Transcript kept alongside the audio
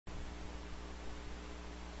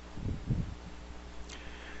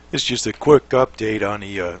This is just a quick update on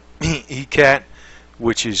the E-Cat,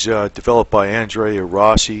 which is developed by Andrea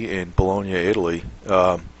Rossi in Bologna, Italy.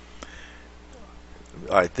 I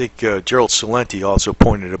think Gerald Salenti also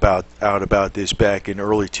pointed out about this back in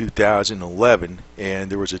early 2011,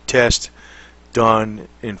 and there was a test done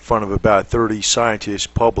in front of about 30 scientists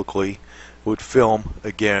publicly with film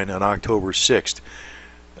again on October 6th.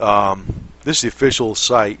 This is the official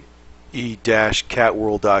site,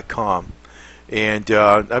 e-catworld.com. And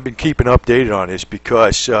I've been keeping updated on this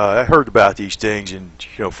because I heard about these things and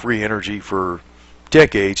free energy for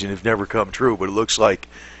decades and have never come true. But it looks like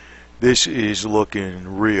this is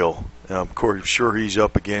looking real. Of course, I'm sure he's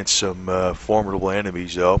up against some formidable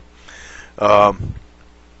enemies, though.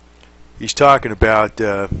 He's talking about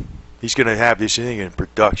he's going to have this thing in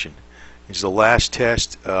production. It's the last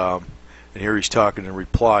test, and here he's talking in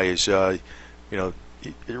reply is he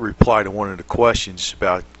replied to one of the questions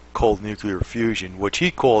about cold nuclear fusion, which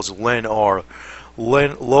he calls LEN-R,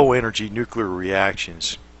 low energy nuclear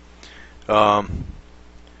reactions, or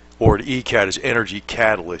the E-Cat is energy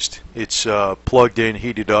catalyst. It's plugged in,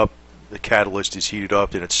 heated up. The catalyst is heated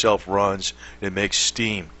up, and it self-runs, and it makes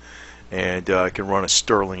steam, and it can run a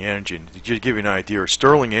Stirling engine. To just give you an idea, a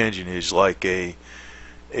Stirling engine is like a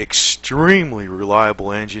extremely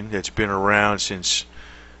reliable engine that's been around since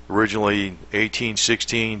originally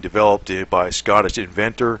 1816, developed by a Scottish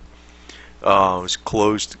inventor. It was a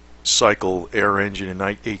closed cycle air engine in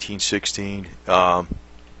 1816.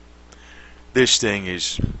 This thing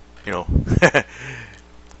is, it'd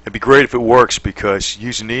be great if it works, because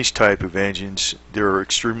using these type of engines, they're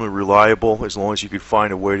extremely reliable as long as you could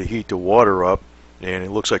find a way to heat the water up. And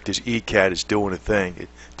it looks like this E-Cat is doing a thing,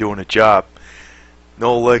 doing a job.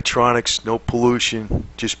 No electronics, no pollution,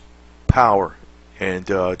 just power. And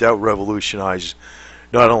that would revolutionize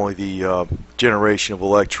not only the generation of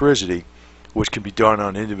electricity, which can be done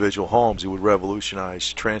on individual homes, it would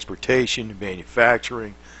revolutionize transportation,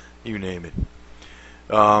 manufacturing, you name it.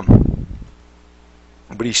 But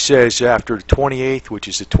he says after the 28th, which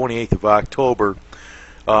is the 28th of October,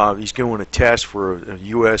 he's doing a test for a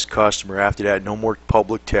U.S. customer. After that, no more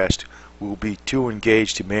public test. We will be too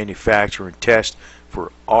engaged to manufacture and test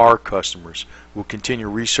for our customers. We'll continue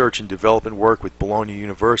research and development work with Bologna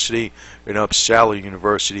University and Uppsala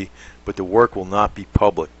University, but the work will not be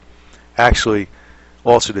public. Actually,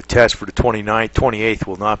 also the test for the 28th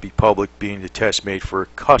will not be public, being the test made for a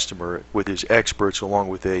customer with his experts along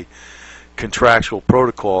with a contractual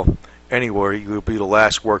protocol. Anyway, it will be the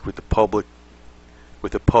last work with the public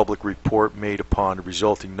report made upon the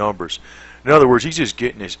resulting numbers. In other words, he's just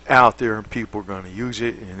getting this out there and people are going to use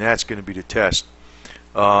it, and that's going to be the test.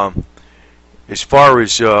 As far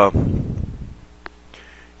as the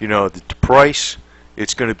price,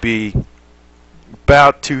 it's going to be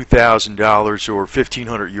about $2,000 or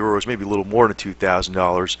 1,500 euros, maybe a little more than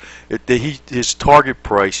 $2,000. His target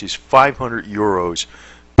price is 500 euros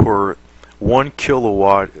per 1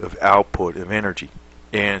 kilowatt of output of energy,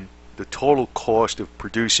 and the total cost of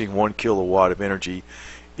producing 1 kilowatt of energy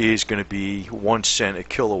is going to be 1 cent a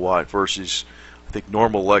kilowatt versus, I think,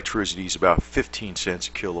 normal electricity is about 15 cents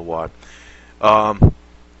a kilowatt.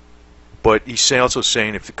 But he's also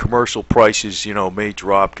saying if the commercial prices, may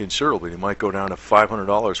drop considerably, it might go down to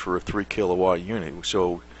 $500 for a 3 kilowatt unit.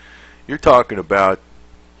 So you're talking about,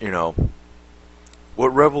 what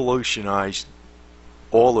revolutionized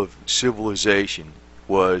all of civilization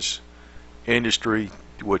was industry,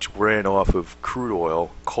 which ran off of crude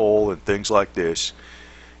oil, coal, and things like this.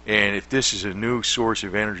 And if this is a new source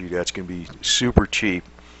of energy that's going to be super cheap,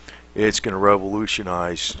 it's going to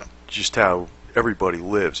revolutionize just how everybody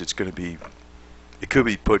lives. It could be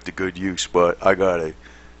put to good use, but I got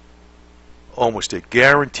almost a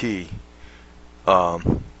guarantee.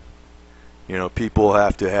 People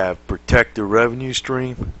have to protect their revenue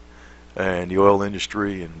stream, and the oil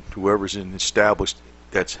industry and whoever's established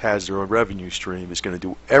that has their own revenue stream is going to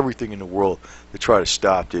do everything in the world to try to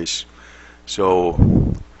stop this. So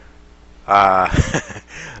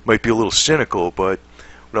might be a little cynical, but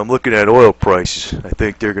when I'm looking at oil prices, I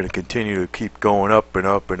think they're going to continue to keep going up and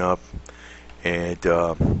up and up, and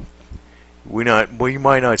we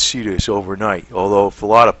might not see this overnight. Although if a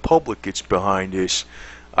lot of public gets behind this,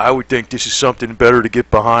 I would think this is something better to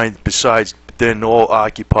get behind besides than all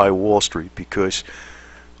Occupy Wall Street, because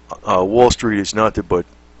Wall Street is nothing but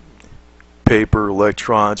paper,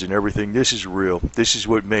 electrons, and everything. This is real. This is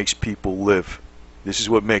what makes people live. This is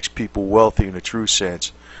what makes people wealthy in a true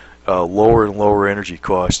sense. Lower and lower energy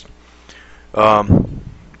costs. As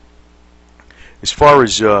far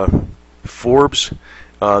as Forbes,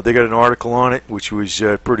 they got an article on it which was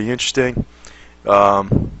pretty interesting.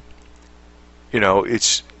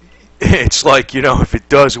 It's it's like, if it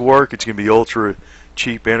does work, it's going to be ultra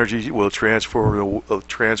cheap energy. Will transform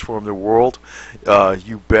the world.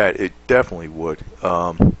 You bet, it definitely would,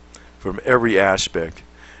 from every aspect.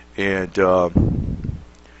 And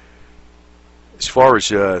as far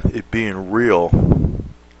as it being real,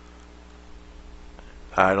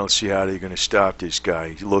 I don't see how they're going to stop this guy.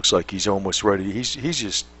 He looks like he's almost ready. He's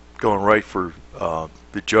just going right for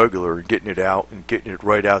the jugular and getting it out and getting it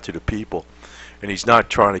right out to the people. And he's not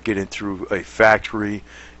trying to get in through a factory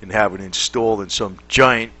and have it installed in some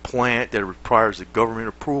giant plant that requires the government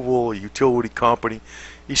approval, a utility company.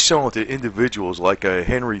 He's selling to individuals like a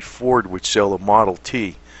Henry Ford would sell a Model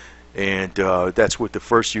T. And that's what the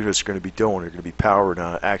first units are going to be doing. They're going to be powering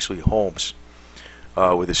actually homes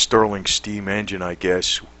with a Stirling steam engine, I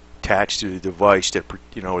guess, attached to the device. That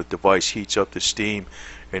the device heats up the steam,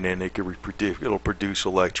 and then it'll produce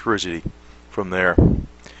electricity from there.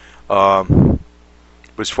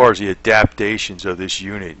 But as far as the adaptations of this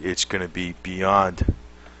unit, it's going to be beyond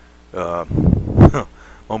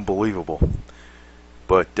unbelievable.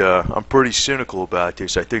 But I'm pretty cynical about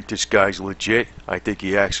this. I think this guy's legit. I think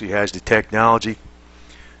he actually has the technology.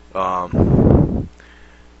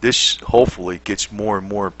 This hopefully gets more and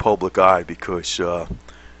more in public eye, because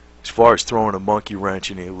as far as throwing a monkey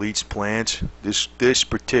wrench in the elite's plans, this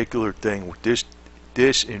particular thing,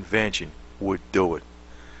 this invention would do it.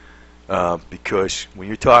 Because when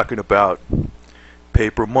you're talking about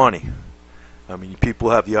paper money, I mean, people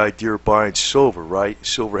have the idea of buying silver, right?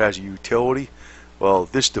 Silver has a utility. Well,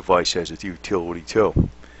 this device has a utility too,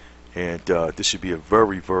 and this would be a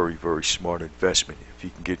very, very, very smart investment if you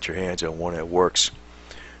can get your hands on one that works.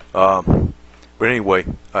 But anyway,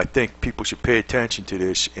 I think people should pay attention to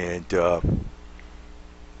this and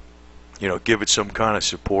give it some kind of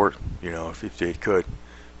support, if they could,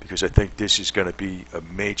 because I think this is going to be a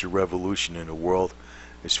major revolution in the world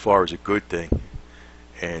as far as a good thing.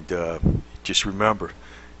 And just remember,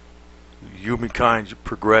 humankind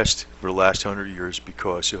progressed for the last 100 years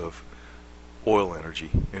because of oil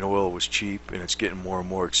energy, and oil was cheap, and it's getting more and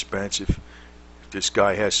more expensive. If this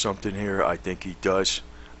guy has something here, I think he does.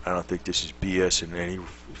 I don't think this is BS in any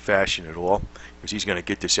fashion at all, because he's going to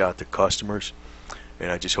get this out to customers,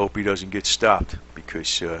 and I just hope he doesn't get stopped,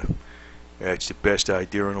 because it's the best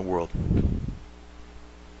idea in the world.